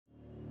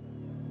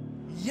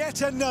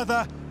Yet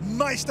another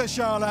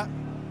Meisterschale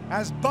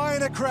as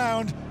Bayern are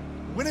crowned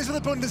winners of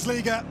the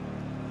Bundesliga.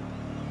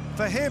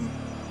 For him,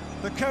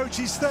 the coach,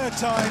 his third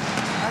time,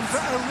 and for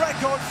a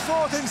record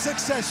fourth in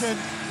succession,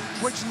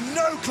 which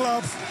no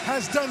club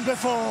has done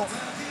before.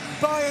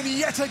 Bayern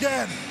yet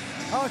again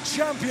are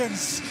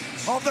champions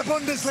of the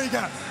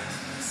Bundesliga.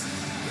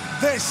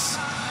 This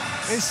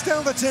is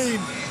still the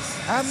team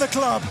and the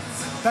club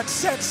that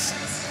sets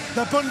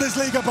the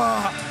Bundesliga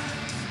bar.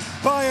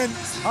 Bayern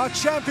are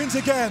champions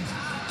again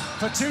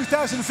for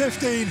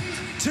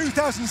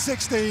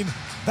 2015-2016.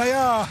 They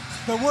are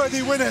the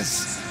worthy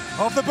winners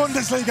of the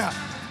Bundesliga.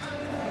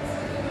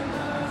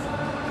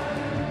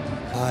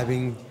 Ich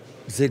bin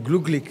sehr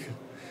glücklich.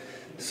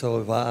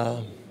 So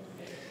war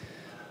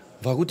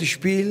ein gutes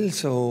Spiel.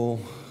 So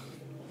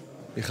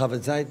ich habe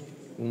Zeit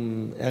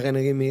und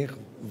erinnere mich,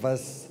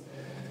 was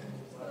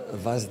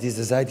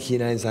diese Zeit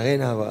hier in der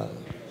Arena war.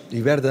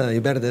 Ich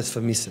werde es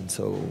vermissen.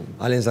 So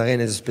alle in der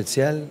Arena ist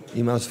speziell,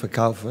 immer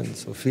ausverkaufen,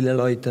 so viele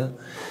Leute,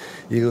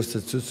 die uns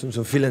unterstützen.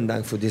 So vielen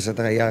Dank für diese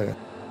 3 Jahre.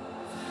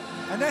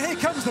 And then here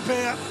comes the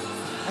beer,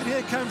 and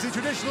here comes the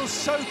traditional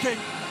soaking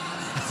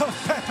of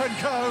Pep and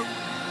Co.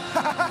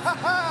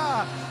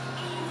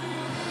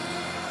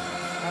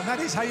 And that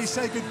is how you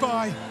say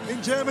goodbye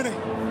in Germany.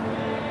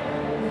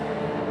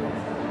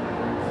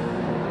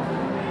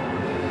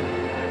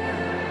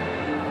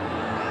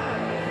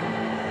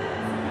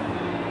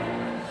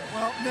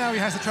 Well, now he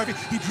has the trophy.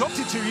 He dropped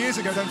it 2 years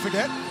ago, don't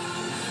forget.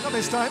 Not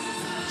this time.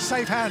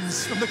 Safe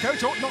hands from the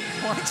coach, or not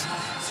quite,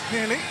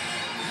 nearly.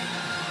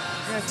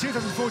 Yeah,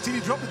 2014 he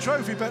dropped the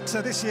trophy, but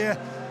this year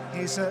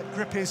his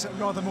grip is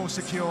rather more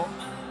secure.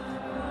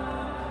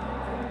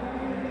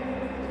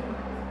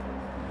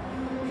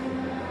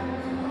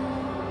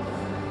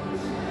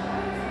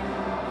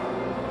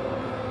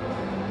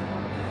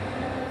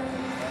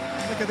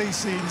 Look at these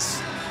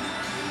scenes,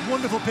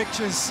 wonderful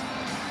pictures.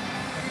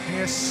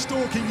 Here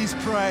stalking his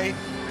prey.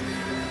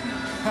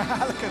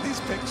 Look at these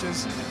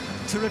pictures,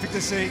 terrific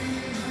to see.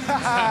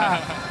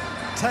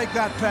 Take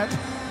that, Pep.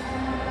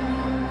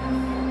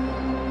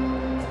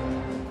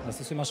 Das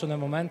ist immer schon ein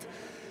Moment,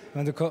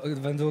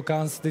 wenn du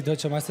kannst die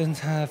deutsche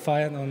Meisterschaft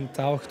feiern und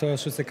auch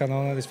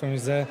Torschützenkanone. Ich freue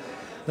mich sehr.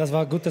 Das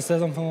war eine gute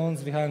Saison von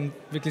uns. Wir haben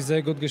wirklich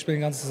sehr gut gespielt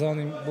die ganze Saison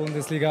in der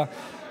Bundesliga.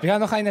 Wir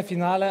haben noch eine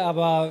Finale,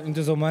 aber in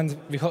diesem Moment,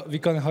 wir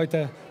können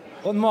heute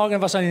und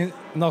morgen wahrscheinlich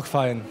noch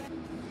feiern.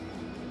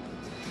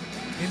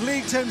 In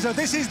league terms, though,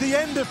 this is the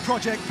end of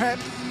Project Pep.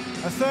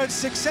 A third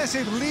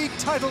successive league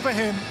title for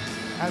him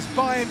as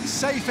Bayern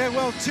say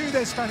farewell to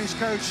their Spanish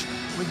coach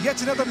with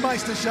yet another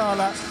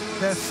Meisterschale,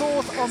 their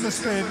fourth on the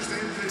spin.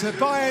 To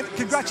Bayern,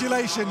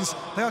 congratulations.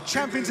 They are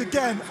champions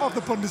again of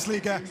the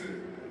Bundesliga.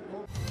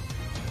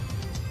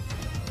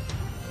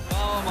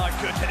 Oh my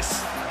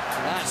goodness,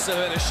 that's a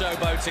bit of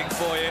showboating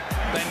for you.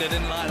 Bender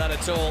didn't like that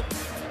at all.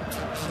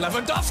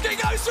 Lewandowski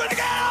goes through it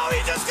again. Oh,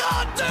 he just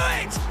can't do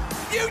it.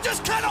 You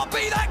just cannot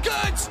be that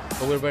good.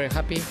 We're very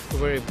happy, we're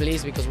very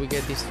pleased because we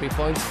get these 3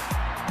 points.